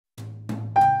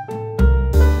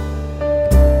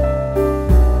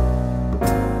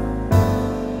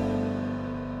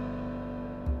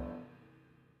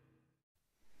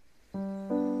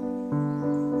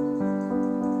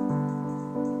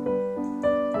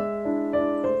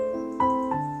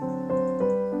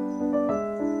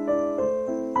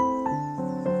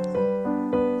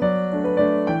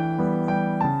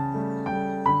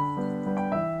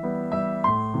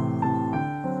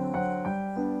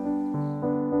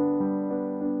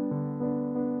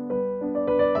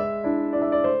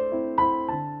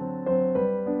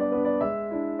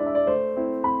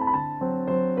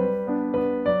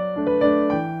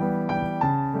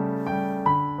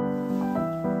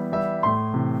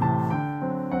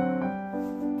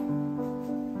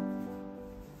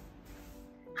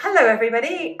Hello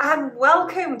everybody and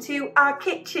welcome to our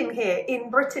kitchen here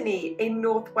in Brittany in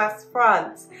northwest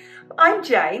France. I'm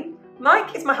Jane,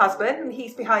 Mike is my husband and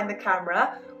he's behind the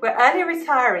camera. We're early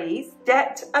retirees,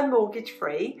 debt and mortgage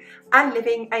free and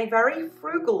living a very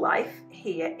frugal life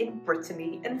here in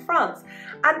Brittany in France.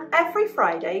 And every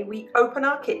Friday we open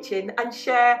our kitchen and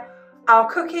share our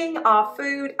cooking, our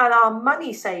food and our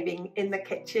money saving in the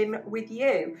kitchen with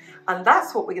you. And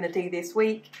that's what we're going to do this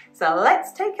week. So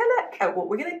let's take a look at what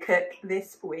we're going to cook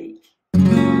this week.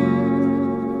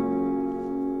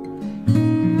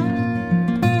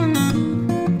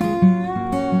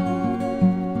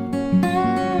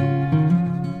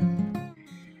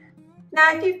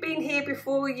 Now, if you've been here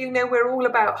before, you know we're all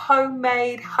about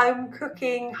homemade, home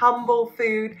cooking, humble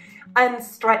food and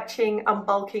stretching and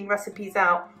bulking recipes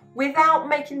out without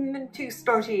making them too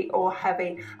stodgy or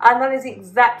heavy, and that is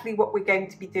exactly what we're going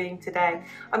to be doing today.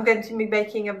 I'm going to be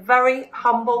making a very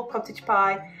humble cottage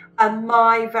pie and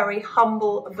my very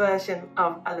humble version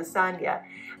of a lasagna.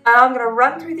 And I'm going to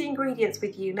run through the ingredients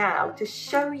with you now to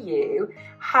show you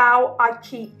how I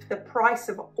keep the price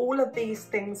of all of these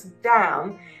things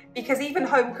down, because even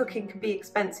home cooking can be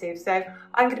expensive. So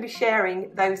I'm going to be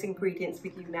sharing those ingredients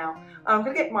with you now. I'm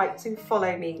going to get Mike to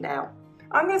follow me now.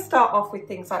 I'm going to start off with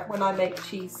things like when I make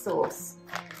cheese sauce.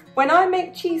 When I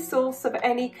make cheese sauce of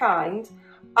any kind,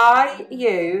 I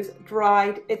use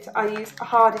hard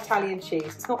Italian cheese.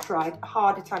 It's not dried,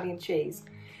 hard Italian cheese.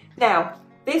 Now,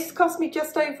 this cost me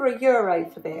just over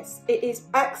 €1 for this. It is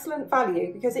excellent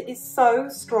value because it is so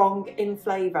strong in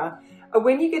flavour. And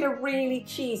when you get a really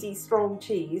cheesy, strong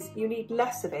cheese, you need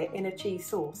less of it in a cheese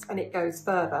sauce and it goes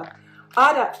further.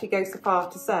 I'd actually go so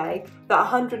far to say that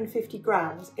 150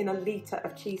 grams in a litre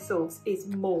of cheese sauce is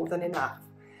more than enough.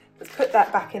 Let's put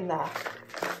that back in there.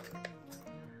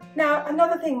 Now,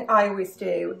 another thing I always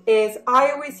do is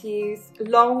I always use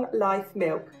long life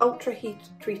milk, ultra heat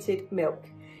treated milk.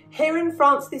 Here in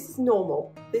France, this is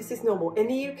normal. This is normal. In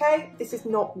the UK, this is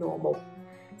not normal.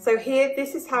 So here,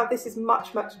 this is how this is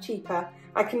much, much cheaper.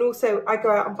 I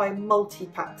go out and buy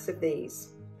multi-packs of these.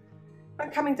 I'm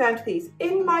coming down to these.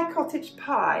 In my cottage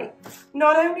pie,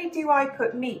 not only do I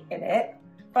put meat in it,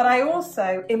 but I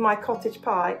also, in my cottage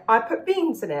pie, I put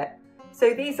beans in it.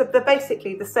 So these are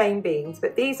basically the same beans,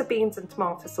 but these are beans and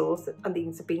tomato sauce, and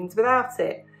these are beans without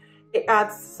it. It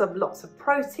adds lots of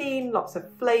protein, lots of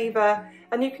flavour,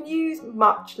 and you can use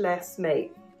much less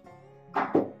meat.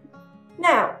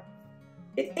 Now,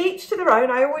 it's each to their own,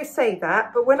 I always say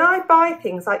that, but when I buy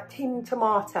things like tinned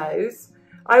tomatoes,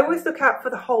 I always look out for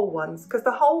the whole ones because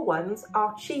the whole ones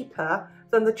are cheaper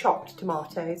than the chopped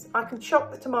tomatoes. I can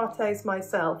chop the tomatoes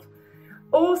myself.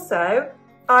 Also,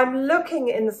 I'm looking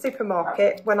in the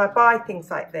supermarket when I buy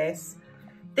things like this.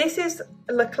 This is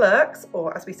Leclerc's,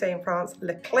 or as we say in France,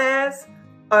 Leclerc's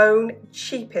own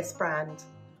cheapest brand.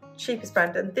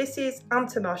 And this is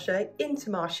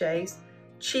Intermarché's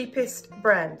cheapest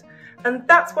brand. And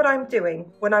that's what I'm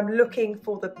doing when I'm looking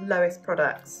for the lowest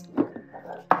products.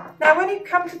 Now, when it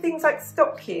comes to things like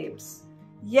stock cubes,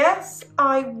 yes,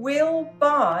 I will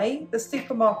buy the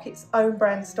supermarket's own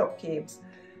brand stock cubes,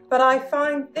 but I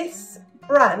find this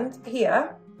brand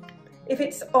here, if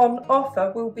it's on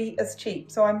offer, will be as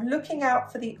cheap. So I'm looking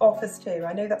out for the offers too.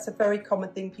 I know that's a very common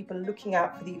thing, people are looking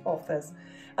out for the offers.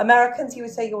 Americans, you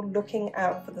would say you're looking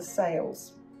out for the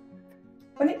sales.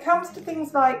 When it comes to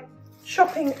things like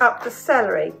chopping up the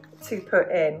celery to put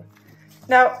in,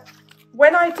 now,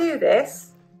 when I do this,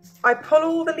 I pull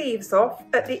all the leaves off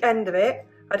at the end of it.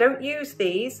 I don't use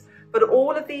these, but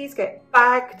all of these get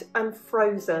bagged and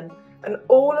frozen, and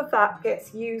all of that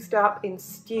gets used up in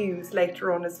stews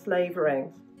later on as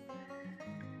flavouring.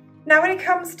 Now, when it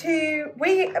comes to,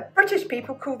 we British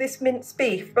people call this minced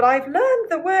beef, but I've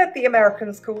learned the word the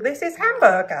Americans call this is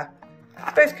hamburger. I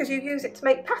suppose because you use it to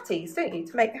make patties, don't you,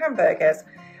 to make hamburgers.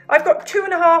 I've got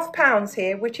 2.5 pounds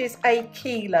here, which is a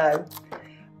kilo.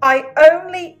 I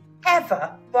only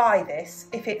ever buy this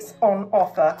if it's on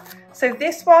offer. So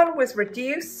this one was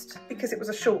reduced because it was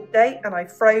a short date and I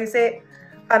froze it,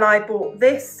 and I bought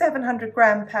this 700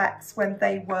 gram packs when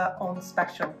they were on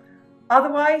special.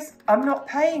 Otherwise, I'm not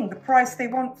paying the price they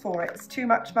want for it. It's too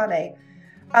much money.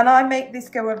 And I make this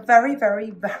go a very, very,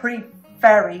 very,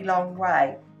 very long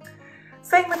way.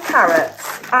 Same with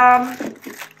carrots.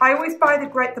 I always buy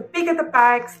the bigger the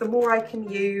bags, the more I can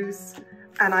use,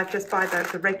 and I just buy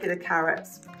the regular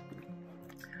carrots.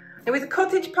 Now with the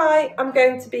cottage pie, I'm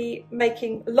going to be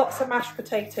making lots of mashed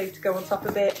potato to go on top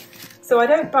of it. So I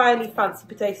don't buy any fancy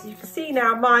potatoes. You can see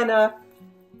now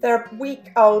they're a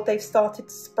week old, they've started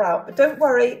to sprout. But don't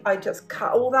worry, I just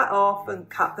cut all that off and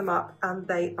cut them up and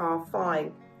they are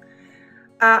fine.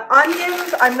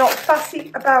 Onions, I'm not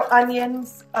fussy about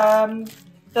onions.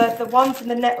 The ones in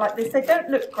the net like this, they don't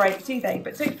look great, do they?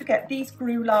 But don't forget, these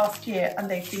grew last year and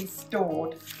they've been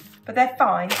stored. But they're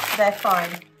fine, they're fine.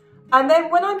 And then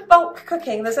when I'm bulk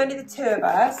cooking, there's only the two of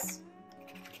us.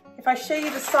 If I show you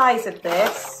the size of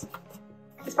this,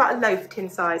 it's about a loaf tin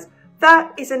size.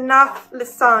 That is enough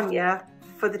lasagna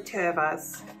for the two of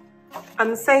us.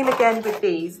 And the same again with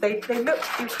these. They look,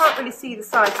 you can't really see the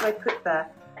size that I put there.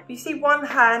 You see one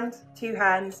hand, two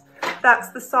hands, that's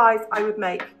the size I would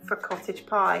make for cottage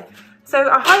pie. So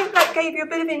I hope that gave you a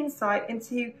bit of insight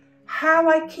into how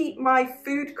I keep my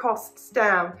food costs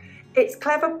down. It's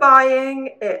clever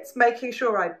buying, it's making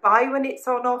sure I buy when it's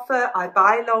on offer, I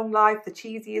buy long life, the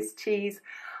cheesiest cheese.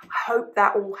 I hope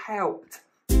that all helped.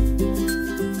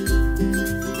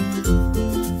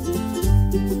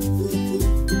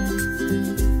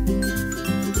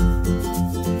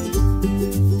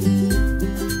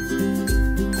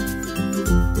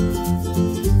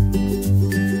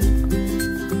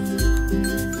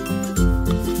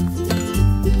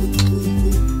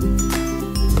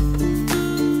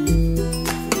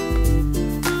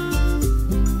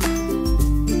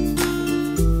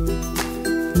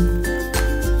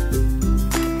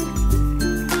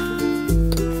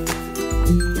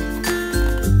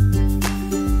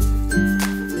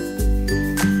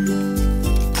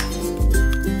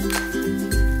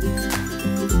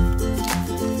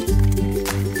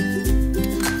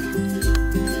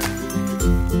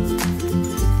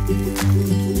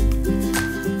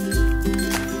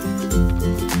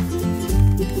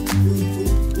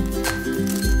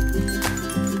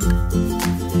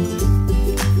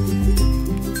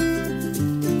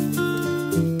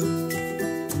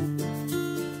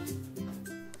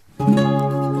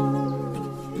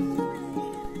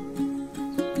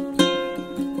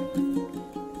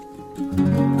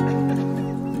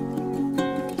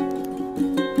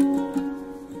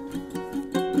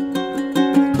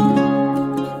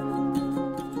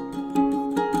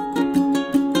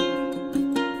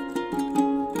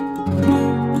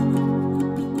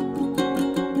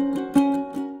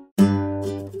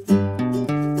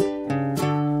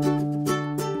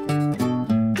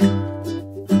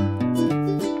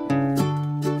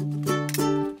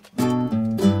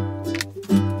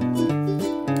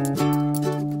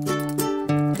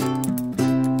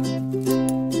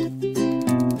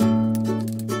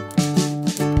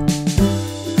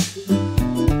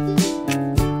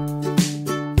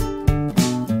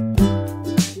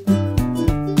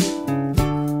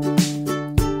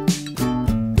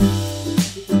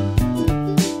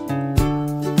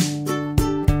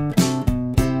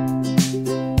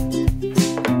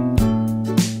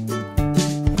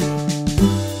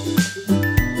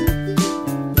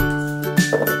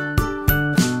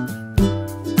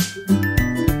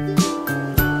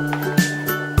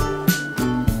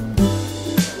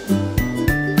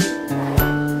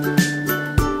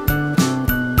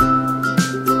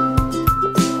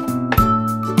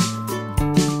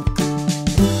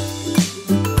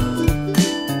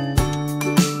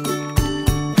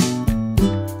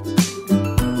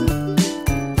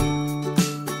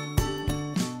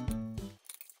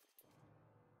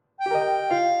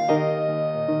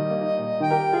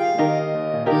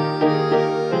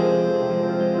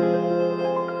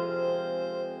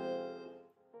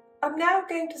 I'm now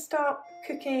going to start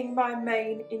cooking my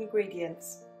main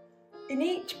ingredients. In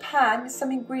each pan,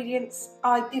 some ingredients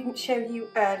I didn't show you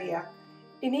earlier.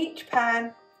 In each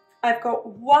pan, I've got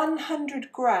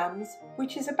 100 grams,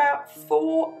 which is about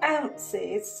 4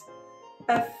 ounces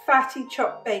of fatty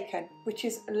chopped bacon, which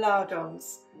is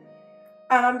lardons.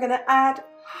 And I'm going to add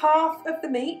half of the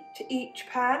meat to each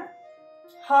pan,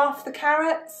 half the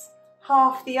carrots,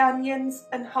 half the onions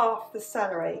and half the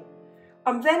celery.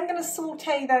 I'm then going to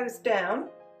saute those down.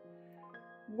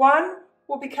 One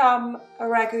will become a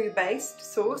ragu based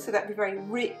sauce, so that'll be very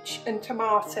rich and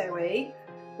tomatoey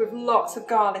with lots of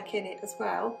garlic in it as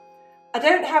well. I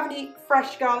don't have any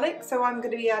fresh garlic, so I'm going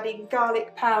to be adding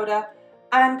garlic powder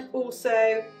and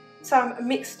also some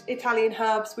mixed Italian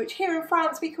herbs, which here in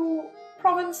France we call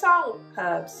Provençal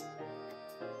herbs.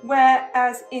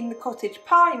 Whereas in the cottage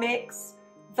pie mix,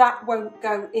 that won't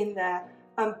go in there.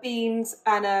 Beans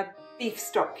and a beef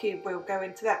stock cube will go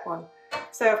into that one.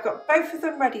 So I've got both of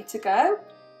them ready to go,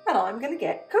 and I'm going to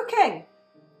get cooking.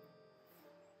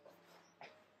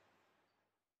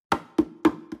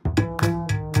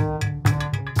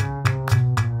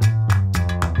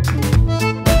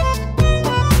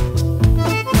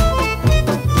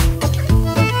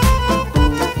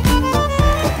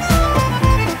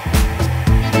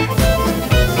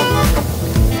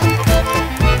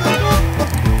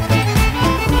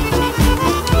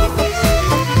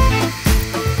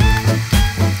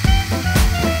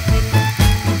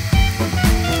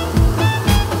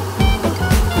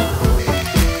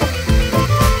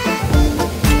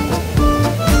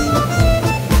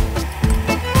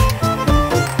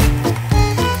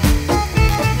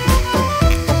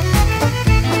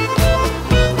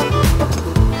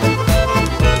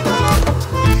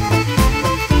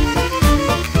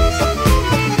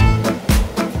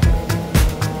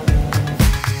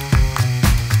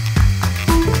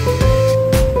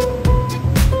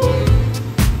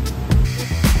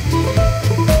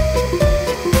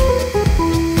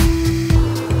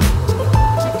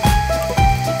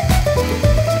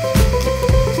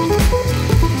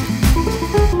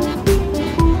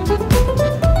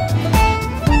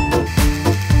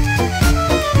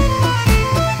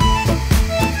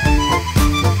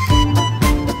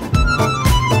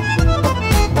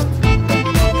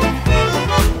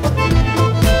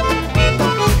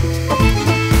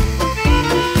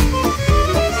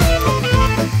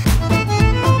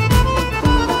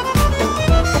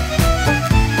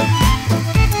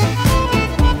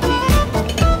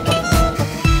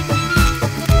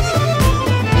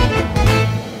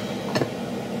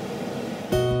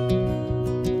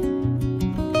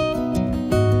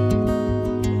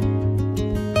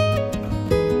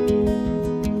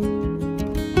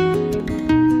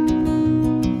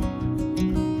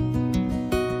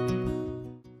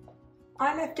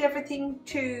 left everything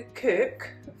to cook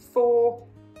for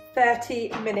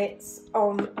 30 minutes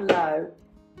on low.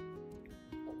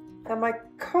 And my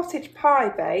cottage pie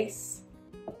base,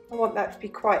 I want that to be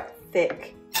quite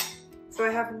thick. So I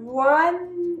have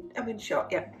one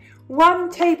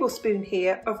tablespoon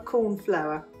here of corn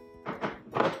flour.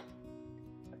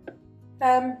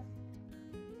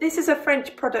 This is a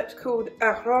French product called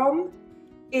arôme.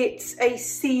 It's a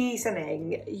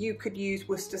seasoning. You could use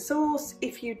Worcester sauce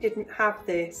if you didn't have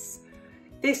this.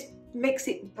 This makes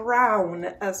it brown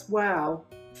as well.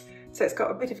 So it's got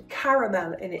a bit of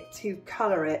caramel in it to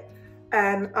colour it.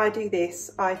 And I do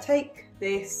this. I take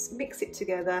this, mix it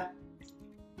together.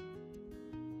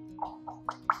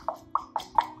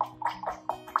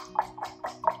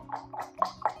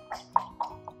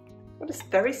 What a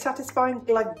very satisfying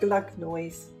glug glug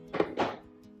noise.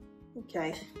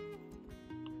 Okay.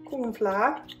 Corn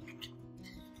flour.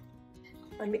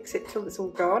 I mix it till it's all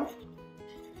gone.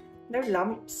 No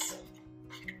lumps.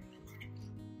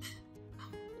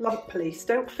 Lump police,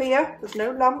 don't fear, there's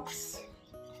no lumps.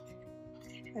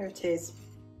 There it is.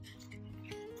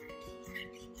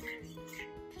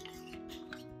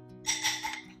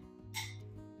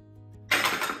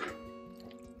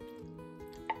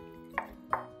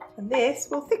 And this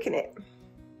will thicken it.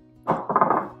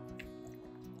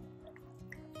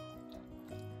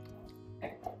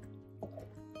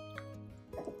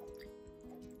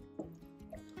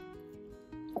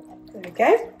 There we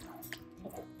go.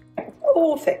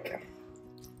 All thick.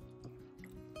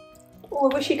 Oh,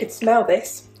 I wish you could smell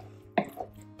this.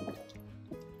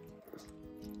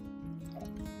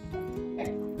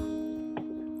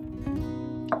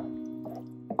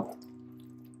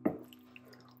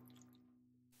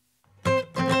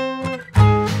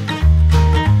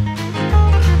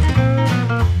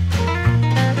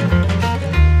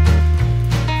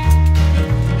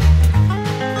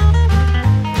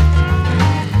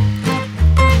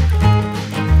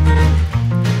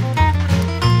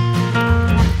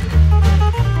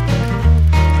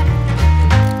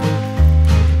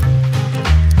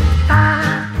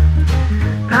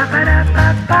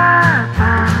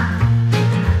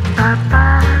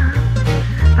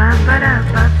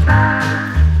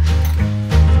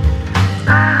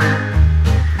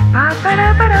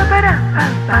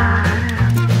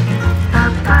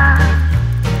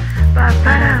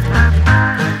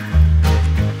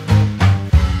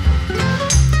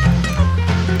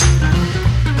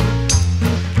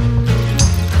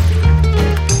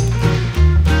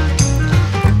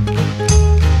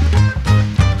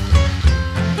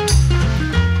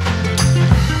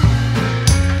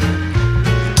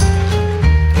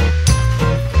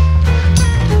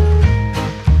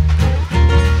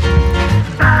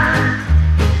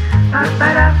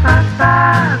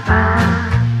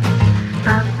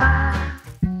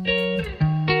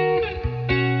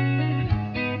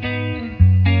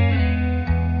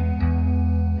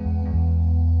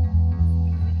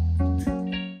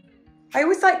 I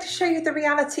always like to show you the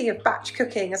reality of batch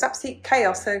cooking. It's absolute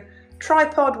chaos. So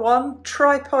tripod 1,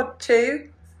 tripod 2,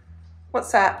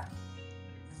 what's that?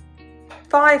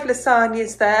 5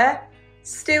 lasagnes there,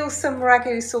 still some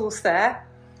ragu sauce there.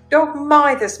 Dog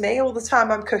mithers me all the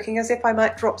time I'm cooking as if I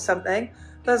might drop something.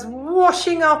 There's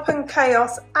washing up and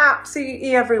chaos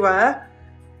absolutely everywhere.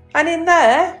 And in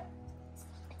there,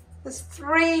 there's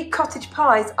 3 cottage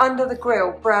pies under the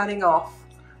grill browning off.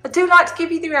 I do like to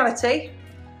give you the reality.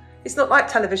 It's not like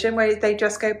television where they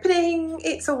just go, ping,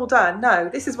 it's all done. No,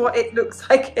 this is what it looks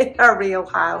like in a real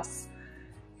house.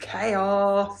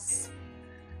 Chaos.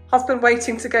 Husband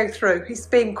waiting to go through. He's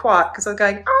being quiet because I'm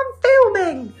going, I'm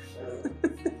filming.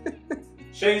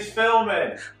 She's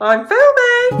filming. I'm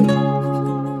filming.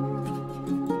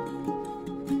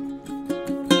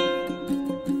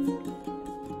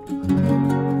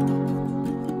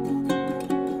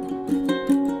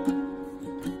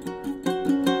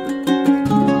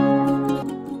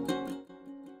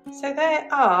 So there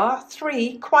are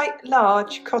 3 quite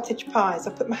large cottage pies.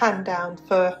 I put my hand down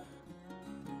for,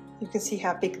 you can see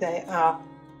how big they are.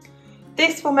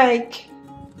 This will make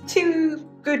 2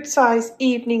 good sized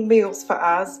evening meals for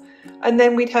us, and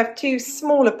then we'd have 2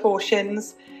 smaller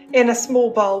portions in a small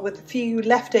bowl with a few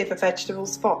leftover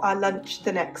vegetables for our lunch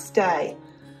the next day.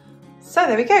 So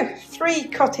there we go, 3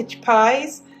 cottage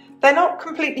pies. They're not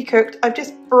completely cooked, I've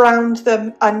just browned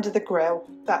them under the grill.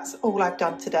 That's all I've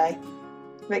done today.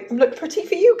 Make them look pretty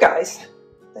for you guys.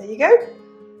 There you go,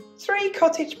 3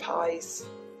 cottage pies.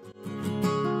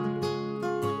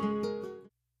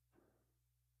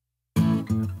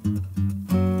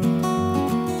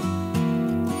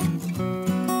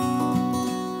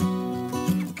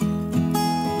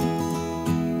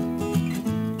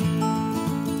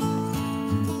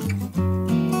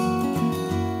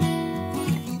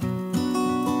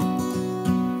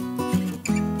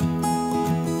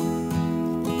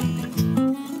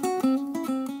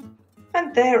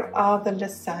 And there are the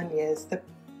lasagnas. The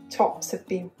tops have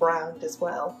been browned as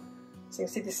well. So you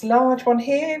see this large one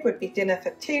here would be dinner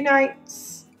for 2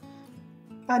 nights,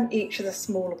 and each of the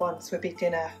smaller ones would be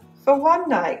dinner for 1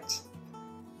 night.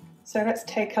 So let's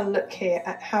take a look here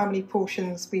at how many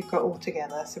portions we've got all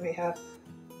together. So we have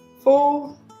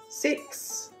 4,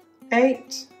 6,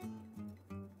 8,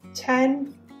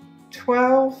 10,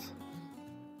 12,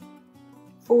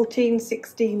 14,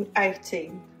 16,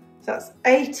 18. So that's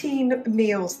 18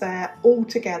 meals there all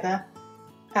together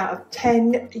out of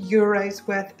 €10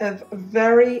 worth of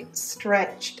very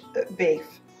stretched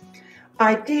beef.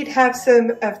 I did have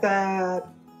some of the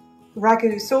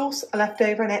ragu sauce left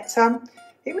over and ate some.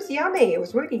 It was yummy. It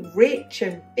was really rich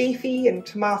and beefy and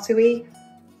tomatoey.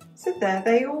 So there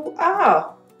they all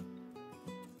are.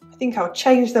 I think I'll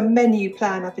change the menu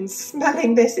plan. I've been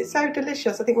smelling this. It's so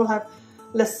delicious. I think we'll have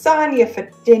lasagna for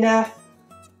dinner,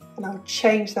 and I'll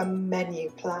change the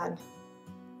menu plan.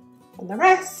 And the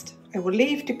rest I will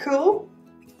leave to cool,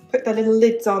 put the little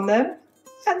lids on them,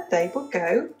 and they will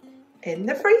go in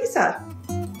the freezer.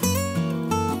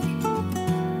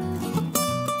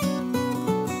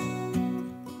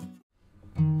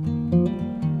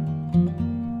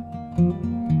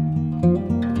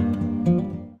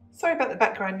 Sorry about the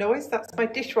background noise, that's my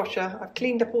dishwasher. I've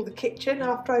cleaned up all the kitchen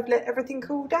after I've let everything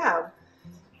cool down.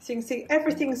 So you can see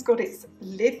everything's got its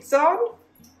lids on.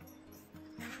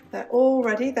 They're all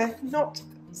ready. They're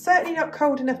certainly not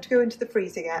cold enough to go into the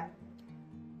freezer yet.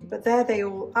 But there they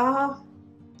all are,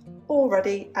 all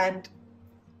ready. And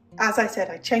as I said,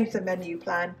 I changed the menu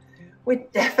plan. We're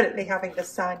definitely having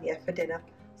lasagna for dinner.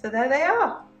 So there they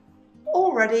are,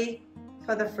 all ready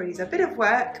for the freezer. A bit of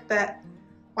work, but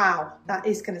wow, that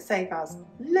is going to save us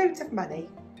loads of money.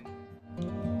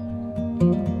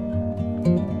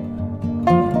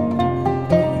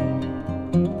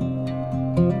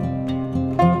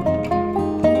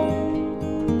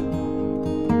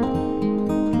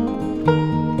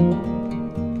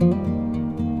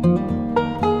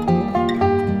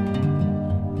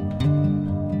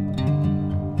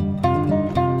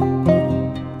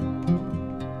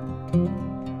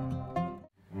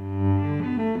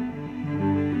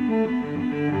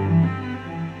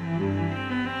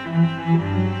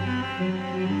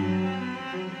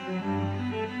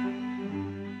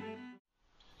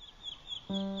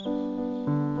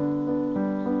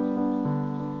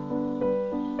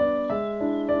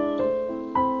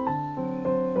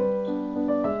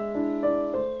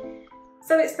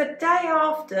 So it's the day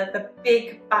after the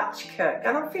big batch cook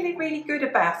and I'm feeling really good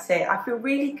about it. I feel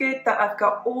really good that I've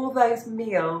got all those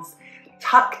meals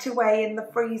tucked away in the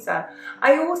freezer.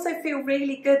 I also feel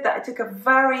really good that I took a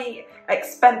very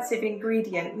expensive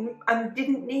ingredient and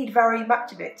didn't need very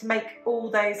much of it to make all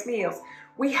those meals.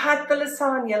 We had the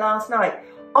lasagna last night.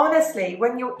 Honestly,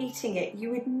 when you're eating it, you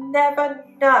would never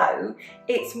know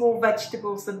it's more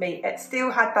vegetables than meat. It still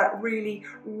had that really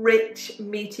rich,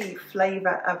 meaty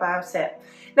flavour about it.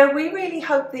 Now, we really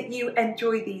hope that you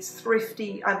enjoy these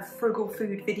thrifty and frugal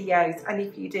food videos, and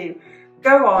if you do,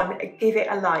 go on, give it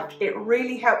a like. It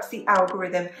really helps the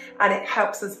algorithm and it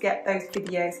helps us get those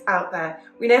videos out there.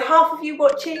 We know half of you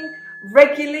watching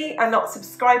regularly are not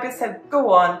subscribers, so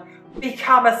go on,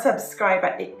 become a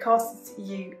subscriber. It costs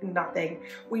you nothing.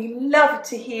 We love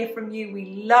to hear from you.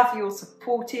 We love your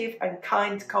supportive and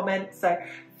kind comments, so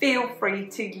feel free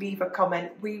to leave a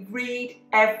comment. We read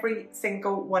every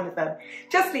single one of them.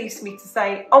 Just leaves me to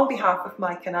say, on behalf of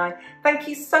Mike and I, thank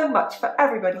you so much to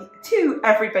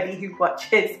everybody who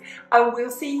watches, and we'll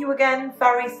see you again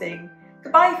very soon.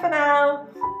 Goodbye for now.